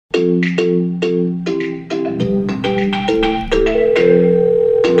Hello?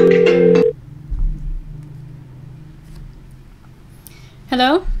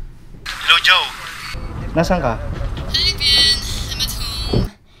 Hello, Joe. Nasaan ka? Hi, Ben. I'm at home.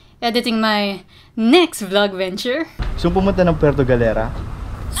 Editing my next vlog venture. So pumunta ng Puerto Galera?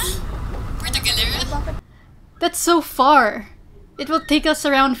 Puerto Galera? That's so far. It will take us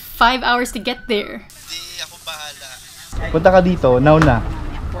around 5 hours to get there. Hindi, ako bahala. Punta ka dito, now na.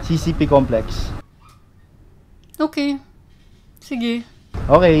 CCP Complex. Okay. Sige.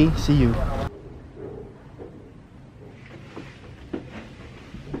 Okay, see you.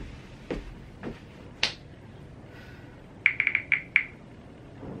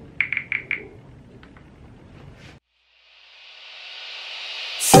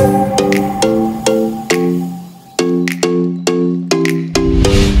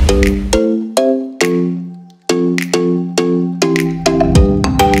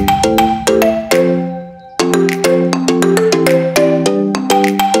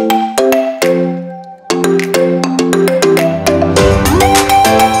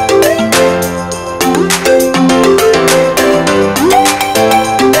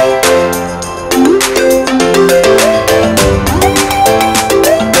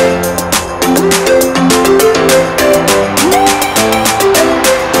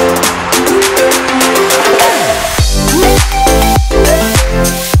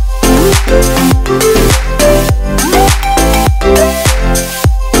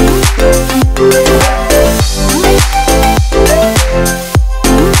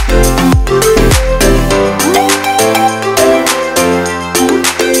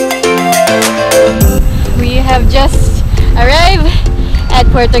 Just arrived at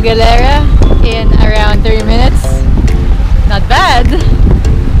Puerto Galera in around 30 minutes. Not bad!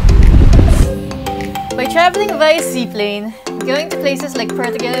 By traveling via seaplane, going to places like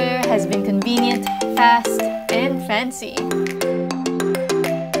Puerto Galera has been convenient, fast, and fancy.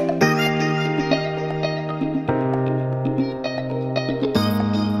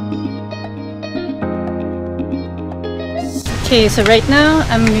 Okay, so right now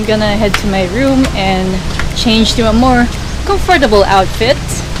I'm gonna head to my room and change to a more comfortable outfit.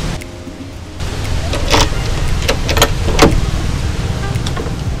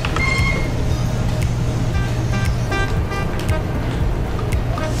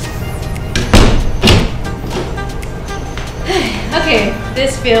 Okay,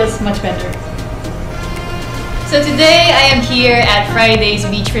 this feels much better. So today I am here at Friday's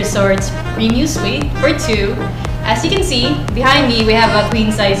Beach Resort's Premium Suite for 2. As you can see, behind me we have a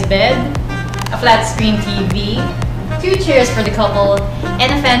queen-size bed, a flat-screen TV, 2 chairs for the couple,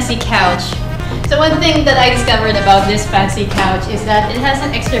 and a fancy couch. So one thing that I discovered about this fancy couch is that it has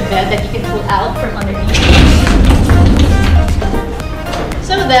an extra bed that you can pull out from underneath.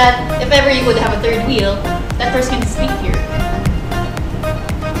 So that if ever you would have a third wheel, that person can sleep here.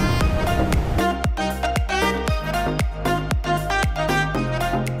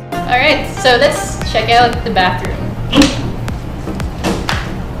 Alright, so let's check out the bathroom.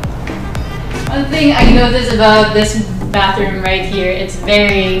 One thing I noticed about this bathroom right here, it's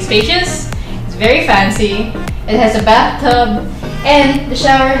very spacious, it's very fancy, it has a bathtub, and the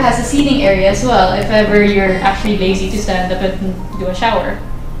shower has a seating area as well if ever you're actually lazy to stand up and do a shower.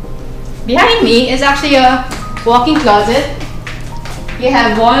 Behind me is actually a walk-in closet. You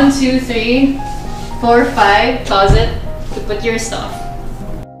have 1, 2, 3, 4, 5 closet to put your stuff.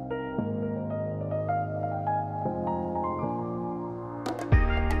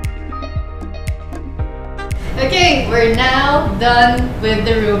 Okay, we're now done with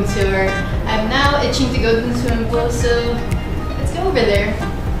the room tour. I'm now itching to go to the swimming pool, so let's go over there.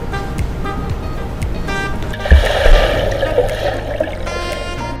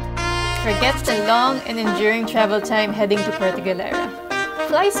 Forget the long and enduring travel time heading to Puerto Galera.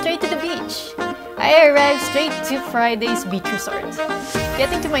 Fly straight to the beach. I arrived straight to Friday's Beach Resort.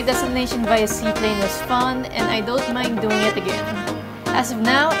 Getting to my destination via seaplane was fun, and I don't mind doing it again. As of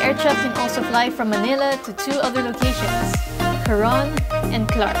now, AirTrav can also fly from Manila to 2 other locations, Coron and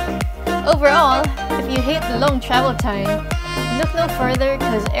Clark. Overall, if you hate the long travel time, look no further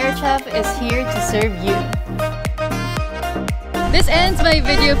because AirTrav is here to serve you. This ends my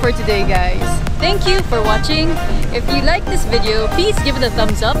video for today, guys. Thank you for watching. If you like this video, please give it a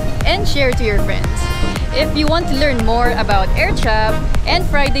thumbs up and share it to your friends. If you want to learn more about AirTrav and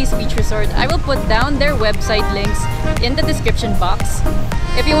Friday's Beach Resort, I will put down their website links in the description box.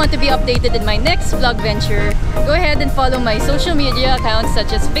 If you want to be updated in my next vlog venture, go ahead and follow my social media accounts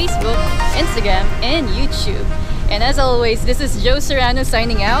such as Facebook, Instagram, and YouTube. And as always, this is Serrano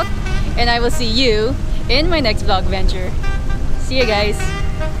signing out, and I will see you in my next vlog venture. See you guys!